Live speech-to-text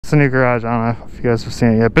the new garage. I don't know if you guys have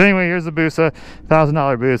seen it yet, but anyway, here's the Busa,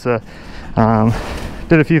 $1,000 Busa.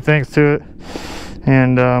 Did a few things to it,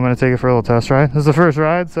 and I'm gonna take it for a little test ride. This is the first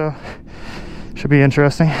ride, so should be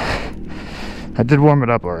interesting. I did warm it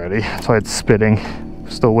up already, that's why it's spitting.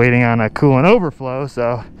 Still waiting on a coolant overflow,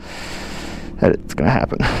 so it's gonna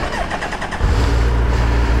happen.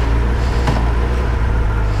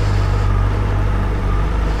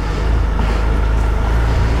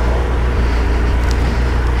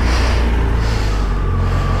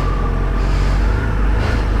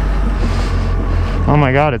 Oh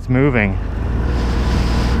my god, it's moving.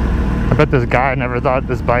 I bet this guy never thought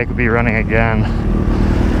this bike would be running again.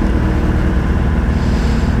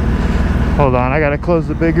 Hold on, I gotta close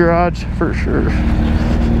the big garage for sure.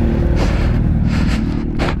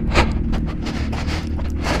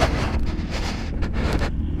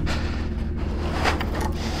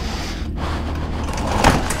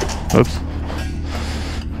 Oops.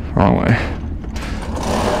 Wrong way.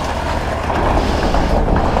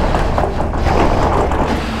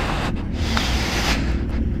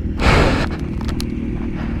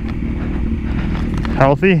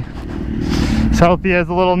 Healthy? As healthy as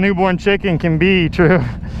a little newborn chicken can be, true.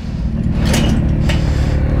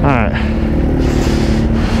 Alright.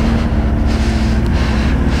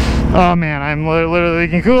 Oh man, I'm literally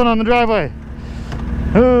leaking coolant on the driveway.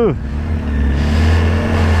 Ooh.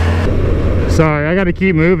 Sorry, I gotta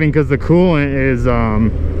keep moving because the coolant is,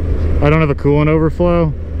 I don't have a coolant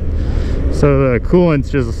overflow. So the coolant's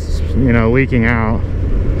just, you know, leaking out.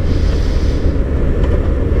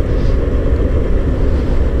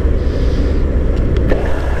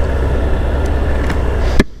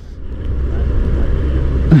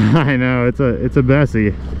 I know, it's a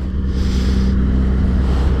Bessie.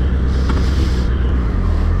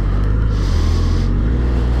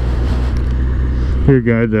 You're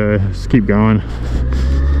good, just keep going.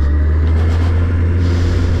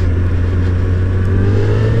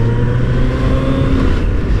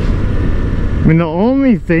 I mean, the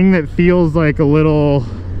only thing that feels like a little,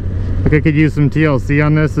 like I could use some TLC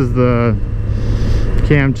on this is the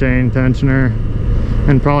cam chain tensioner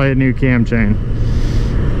and probably a new cam chain.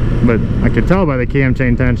 But I could tell by the cam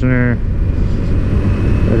chain tensioner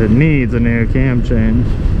that it needs a new cam chain.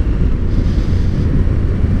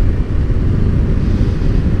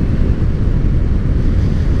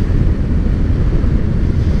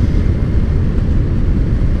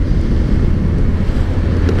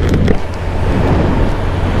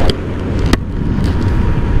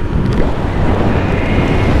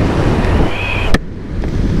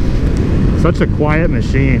 Such a quiet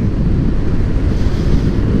machine.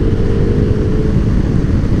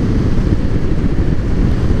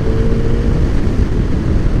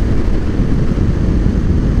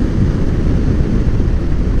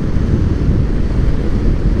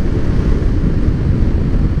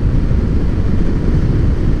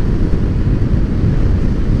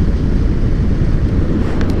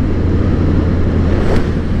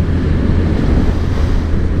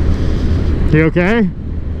 You okay?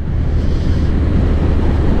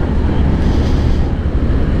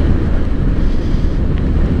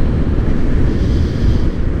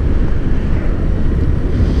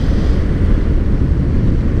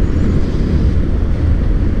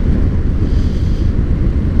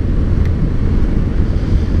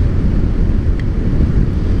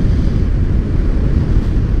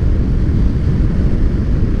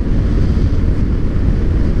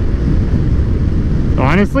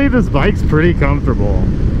 Honestly, this bike's pretty comfortable.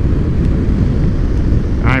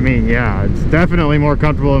 I mean, yeah, it's definitely more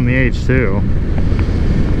comfortable than the H2.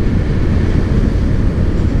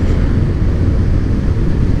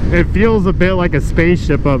 It feels a bit like a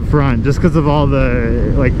spaceship up front just because of all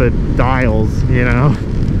the, like, the dials, you know?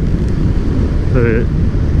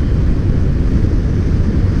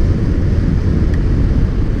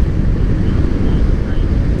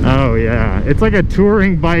 Oh yeah, it's like a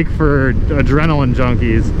touring bike for adrenaline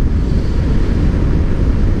junkies.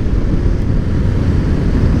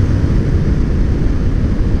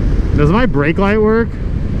 Does my brake light work?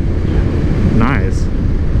 Nice.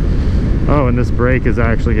 Oh, and this brake is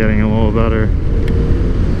actually getting a little better.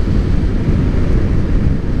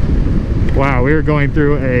 Wow, we were going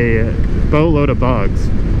through a boatload of bugs.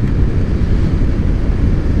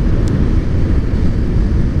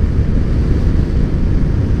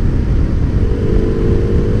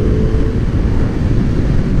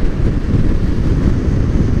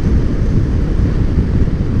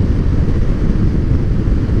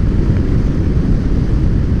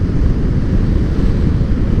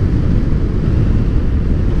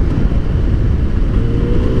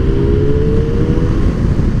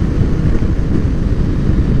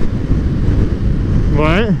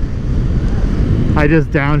 I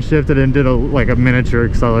just downshifted and did like a miniature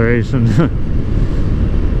acceleration.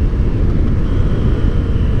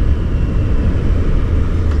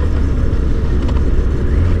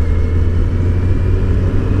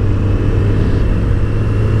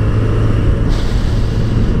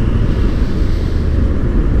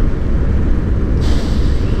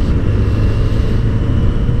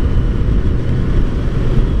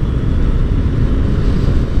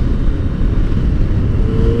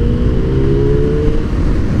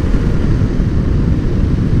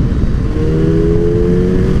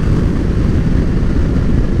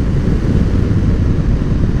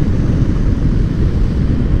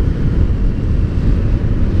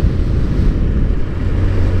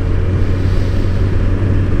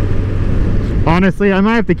 Honestly, I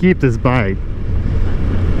might have to keep this bike.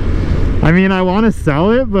 I mean, I want to sell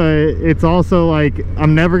it, but it's also like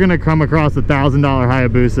I'm never gonna come across $1,000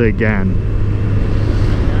 Hayabusa again.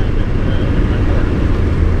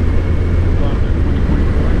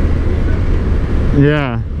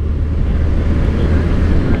 Yeah.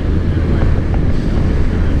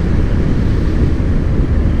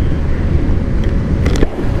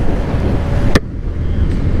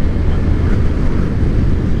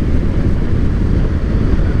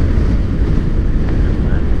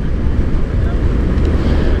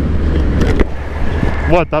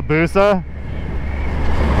 What, the Busa?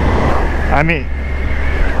 I mean,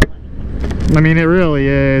 it really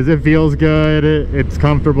is. It feels good. It's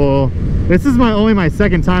comfortable. This is only my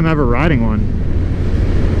second time ever riding one.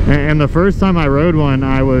 And the first time I rode one,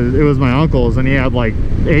 it was my uncle's, and he had like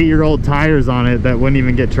 8-year-old tires on it that wouldn't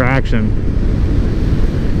even get traction.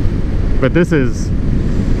 But this is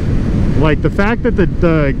like the fact that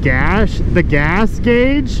the gas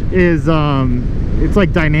gauge is it's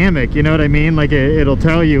like dynamic, you know what I mean? Like it'll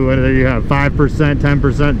tell you whether you have 5%,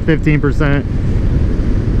 10%, 15%.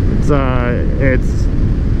 It's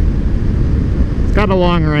got a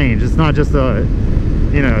long range. It's not just a,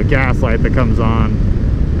 you know, gas light that comes on.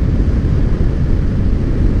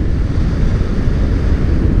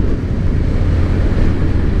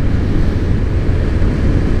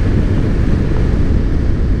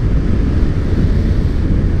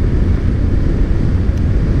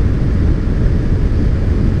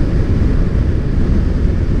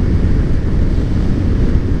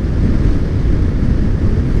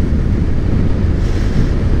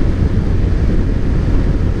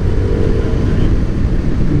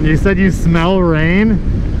 You said you smell rain?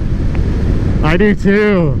 I do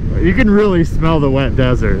too. You can really smell the wet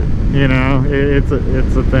desert, you know? It's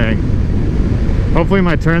a thing. Hopefully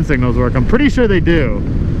my turn signals work. I'm pretty sure they do.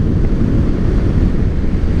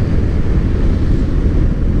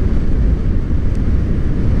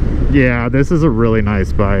 Yeah, this is a really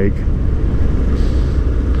nice bike.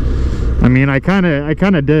 I mean, I kind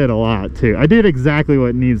of did a lot too. I did exactly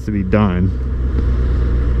what needs to be done.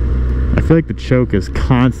 I feel like the choke is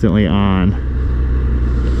constantly on.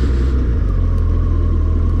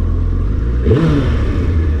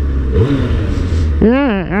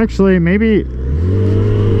 Yeah, actually, maybe.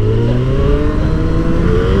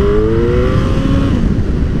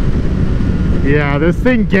 Yeah, this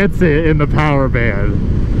thing gets it in the power band.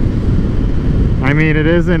 I mean, it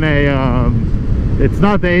isn't a, it's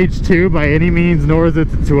not the H2 by any means, nor is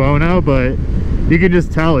it the Tuono, but you can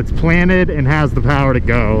just tell it's planted and has the power to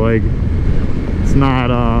go. Like, it's not,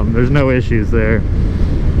 there's no issues there.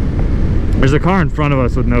 There's a car in front of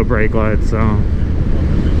us with no brake lights, so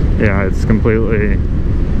yeah, it's completely.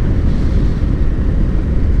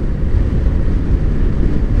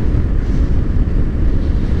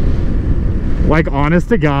 Like, honest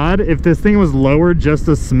to God, if this thing was lowered just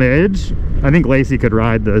a smidge, I think Lacey could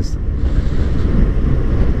ride this.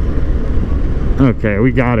 Okay,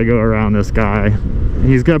 we gotta go around this guy.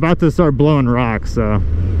 He's about to start blowing rocks, so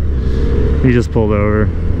he just pulled over.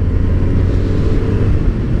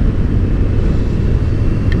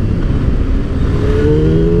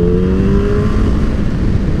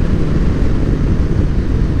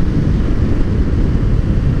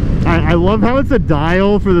 I love how it's a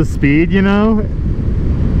dial for the speed, you know?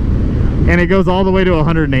 And it goes all the way to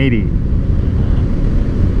 180.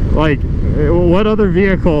 Like, what other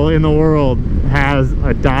vehicle in the world has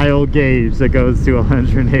a dial gauge that goes to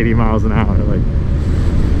 180 miles an hour? Like,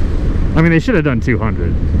 I mean, they should have done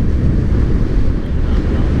 200.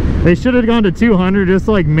 They should have gone to 200 just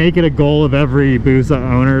to like make it a goal of every Busa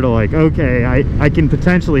owner to like, okay, I can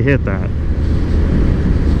potentially hit that.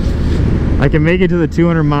 I can make it to the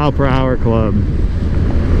 200 mile per hour club.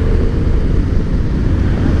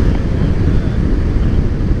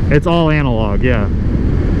 It's all analog, yeah.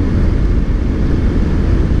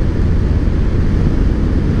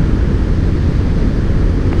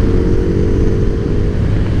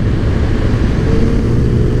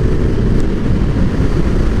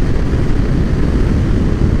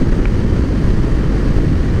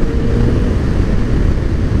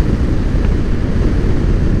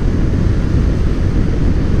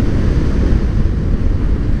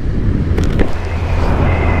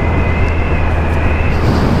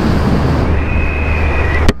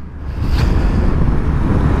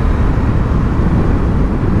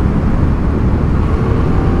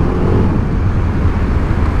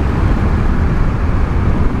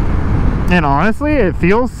 And honestly, it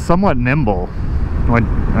feels somewhat nimble,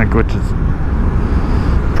 which is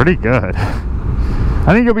pretty good.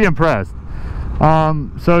 I think you'll be impressed.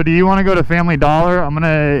 So do you want to go to Family Dollar? I'm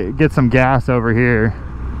gonna get some gas over here,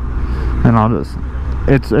 and I'll just,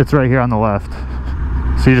 it's right here on the left.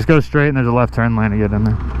 So you just go straight and there's a left turn lane to get in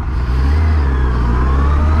there.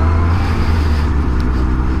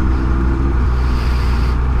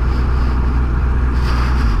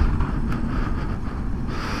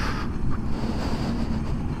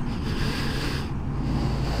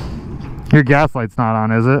 Your gas light's not on,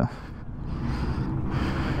 is it?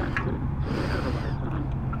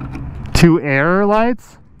 2 error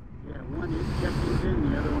lights? Yeah, one is kept in,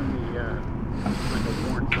 the other one like a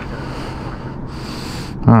warrant, like a...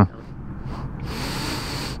 Huh.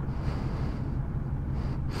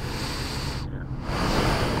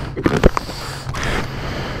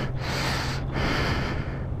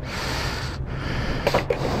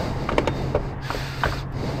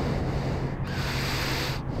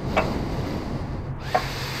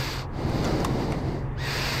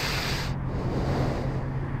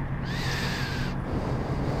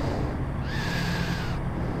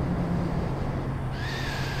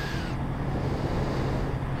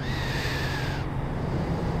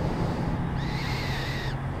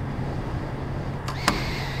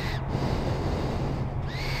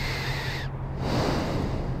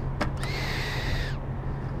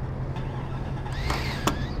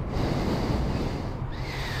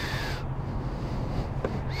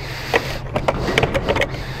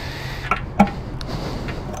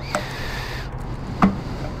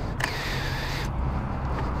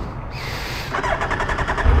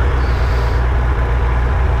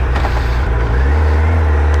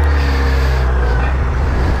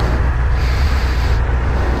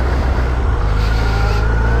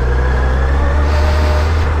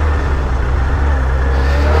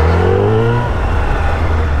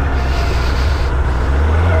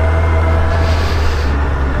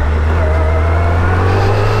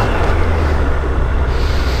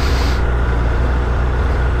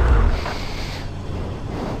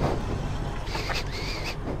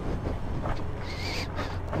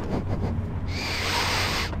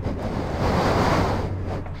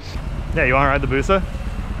 Yeah, you want to ride the Busa?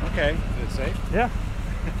 Okay, is it safe? Yeah.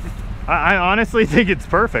 I honestly think it's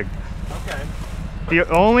perfect. Okay. The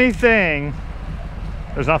only thing,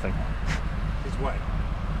 there's nothing. Is what?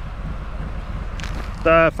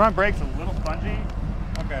 The front brake's a little spongy.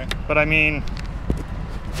 Okay. But I mean,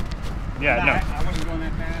 yeah, no. I wasn't going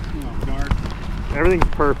that fast, you know, dark. Everything's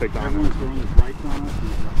perfect on Everyone's it. throwing the brakes on us.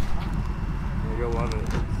 You'll love it.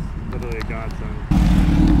 It's literally a godsend.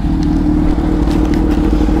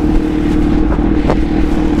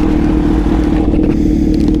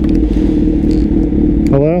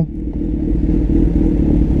 Hello?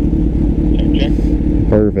 Check.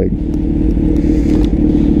 Perfect.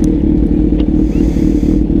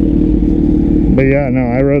 But yeah, no,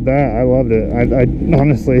 I rode that. I loved it. I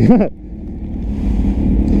honestly...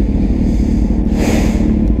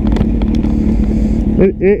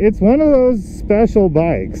 It's one of those special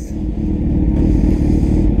bikes.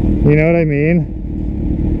 You know what I mean?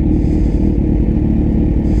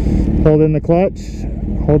 Hold in the clutch.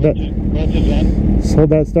 Hold that. Just hold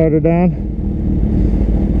that starter down.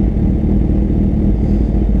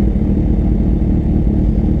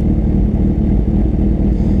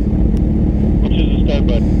 Which is the start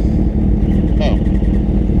button? Oh.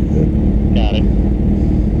 Got it.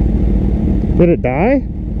 Did it die?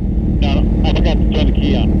 No, I forgot to turn the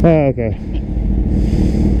key on. Oh, okay.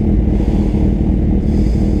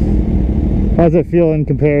 How's it feel in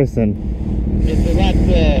comparison? It's a lot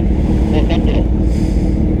more comfortable.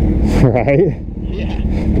 Right? Yeah.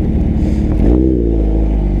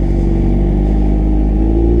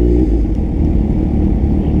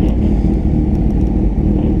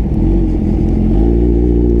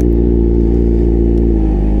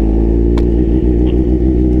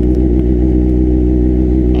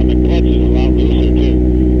 The clutch is a lot looser too.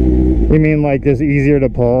 You mean like just easier to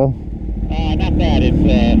pull? Not bad. It's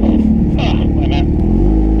wait a minute. Hold on.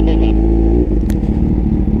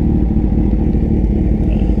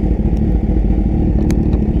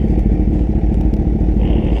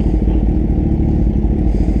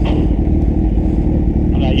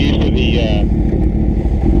 I'm not used to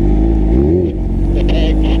the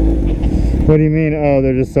pegs. What do you mean? Oh,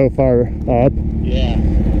 they're just so far up? Yeah.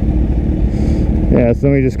 Yeah, so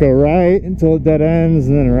then we just go right until it dead ends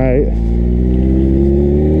and then right.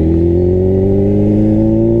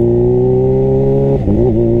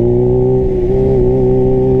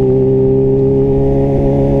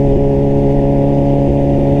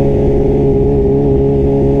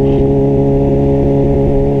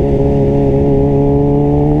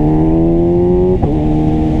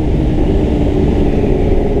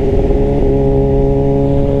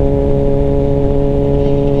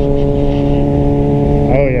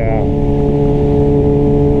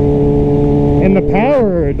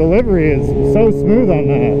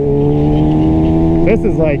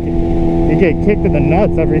 you get kicked in the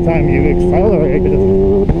nuts every time you accelerate.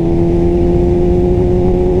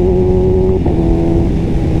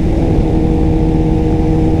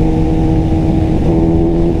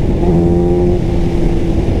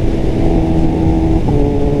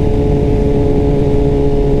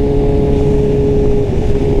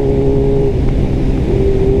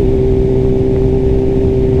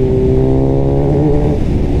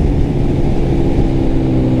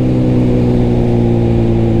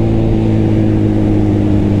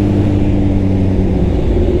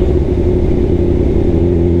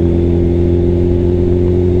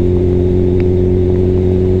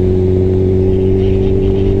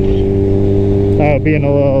 Being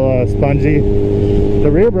a little spongy.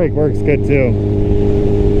 The rear brake works good too,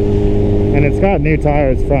 and it's got new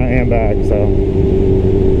tires front and back, so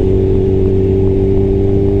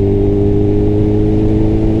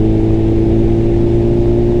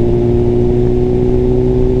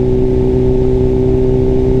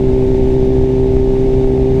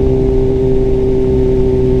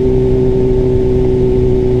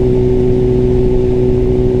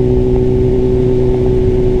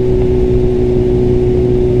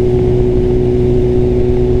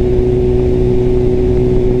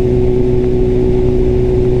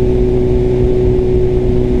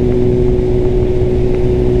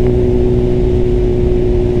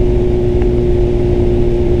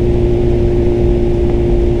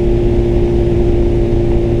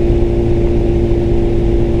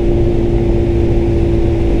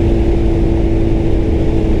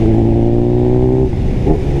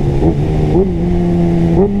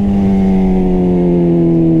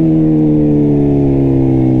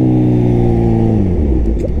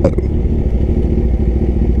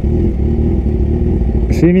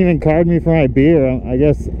she didn't even card me for my beer, I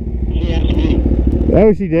guess. She asked me.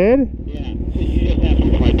 Oh, she did? Yeah, she just asked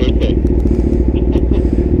me for my birthday.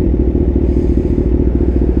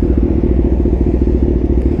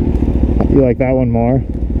 You like that one more?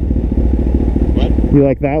 What? You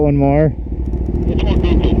like that one more? It's more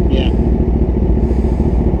goofy, yeah.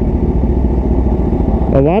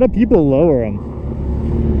 A lot of people lower them.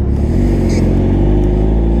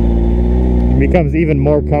 It becomes even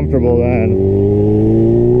more comfortable then.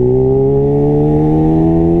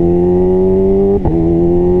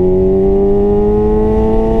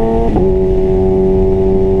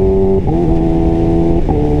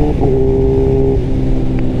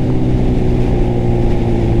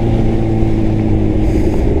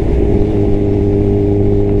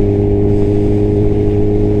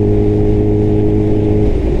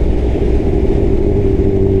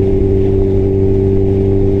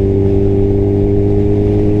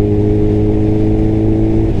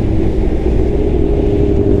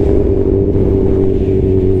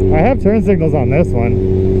 Turn signals on this one.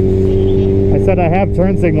 I said I have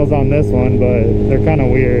turn signals on this one, but they're kind of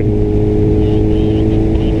weird.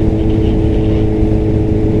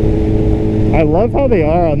 I love how they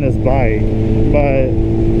are on this bike, but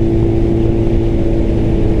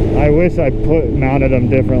I wish I mounted them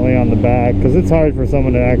differently on the back, because it's hard for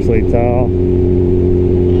someone to actually tell.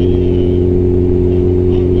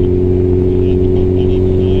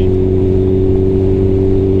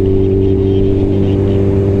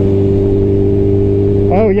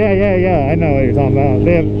 Oh yeah, I know what you're talking about.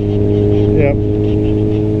 They have, yep.